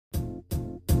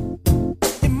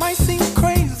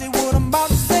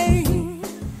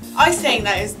I think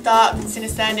that it was dark and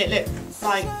sinister and it looked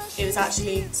like it was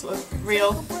actually sort of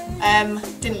real.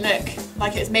 Didn't look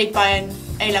like it was made by an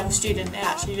A-level student. It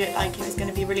actually looked like it was going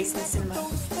to be released in the cinema,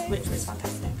 which was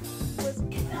fantastic.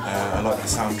 I like the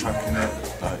soundtrack in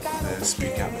it, like the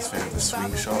spooky atmosphere of the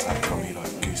swing shot. That got me like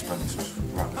goosebumps. It was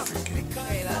rather freaky.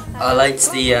 I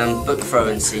liked the book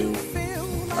throwing scene.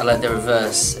 I like the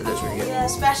reverse. It looks really good. The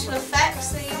special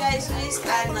effects that you guys used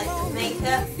and like the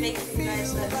makeup making you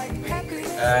guys look like really great.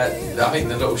 I think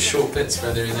the little short bits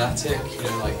where they're in the attic, you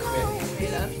know, like quick.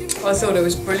 I thought it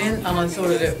was brilliant and I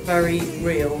thought it looked very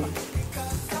real.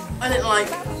 I didn't like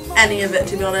any of it,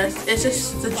 to be honest. It's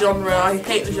just the genre. I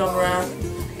hate the genre.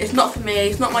 It's not for me,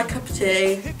 it's not my cup of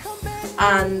tea,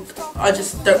 and I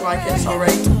just don't like it,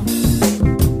 sorry.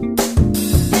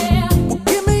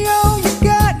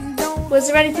 Was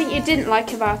there anything you didn't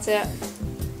like about it?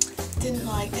 Didn't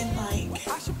like.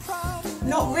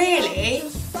 Not really.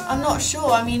 I'm not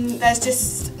sure. I mean, there's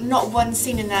just not one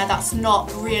scene in there that's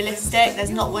not realistic. There's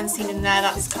not one scene in there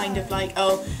that's kind of like,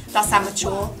 oh, that's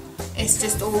amateur. It's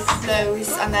just all flows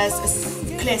and there's a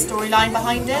clear storyline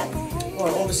behind it.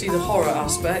 Well, obviously the horror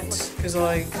aspect, because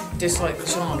I dislike the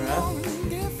genre,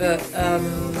 but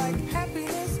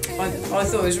I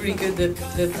thought it was really good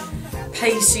the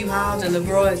pace you had and the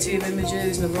variety of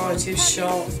images and the variety of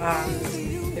shot,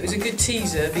 and it was a good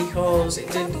teaser because it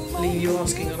did leave you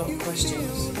asking a lot of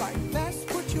questions.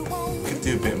 Could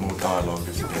do a bit more dialogue,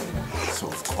 it's a bit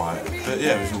sort of quiet, but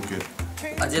yeah, it was all good.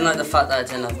 I didn't like the fact that it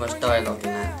didn't have much dialogue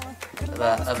in it,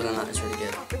 but other than that it's really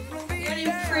good. The only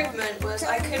improvement was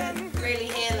I couldn't really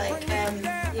hear like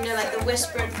you know, like the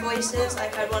whispered voices.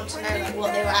 Like I'd want to know like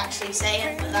what they were actually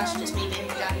saying, but that's just me being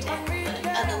pedantic.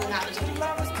 But other than that, it was amazing.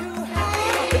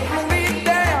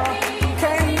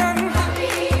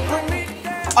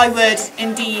 I would,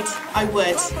 indeed, I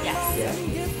would, yes. Yeah,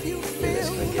 it looks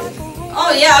quite good.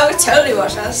 Oh yeah, I would totally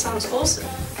watch that. That sounds awesome.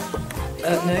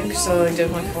 No, because I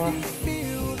don't like horror.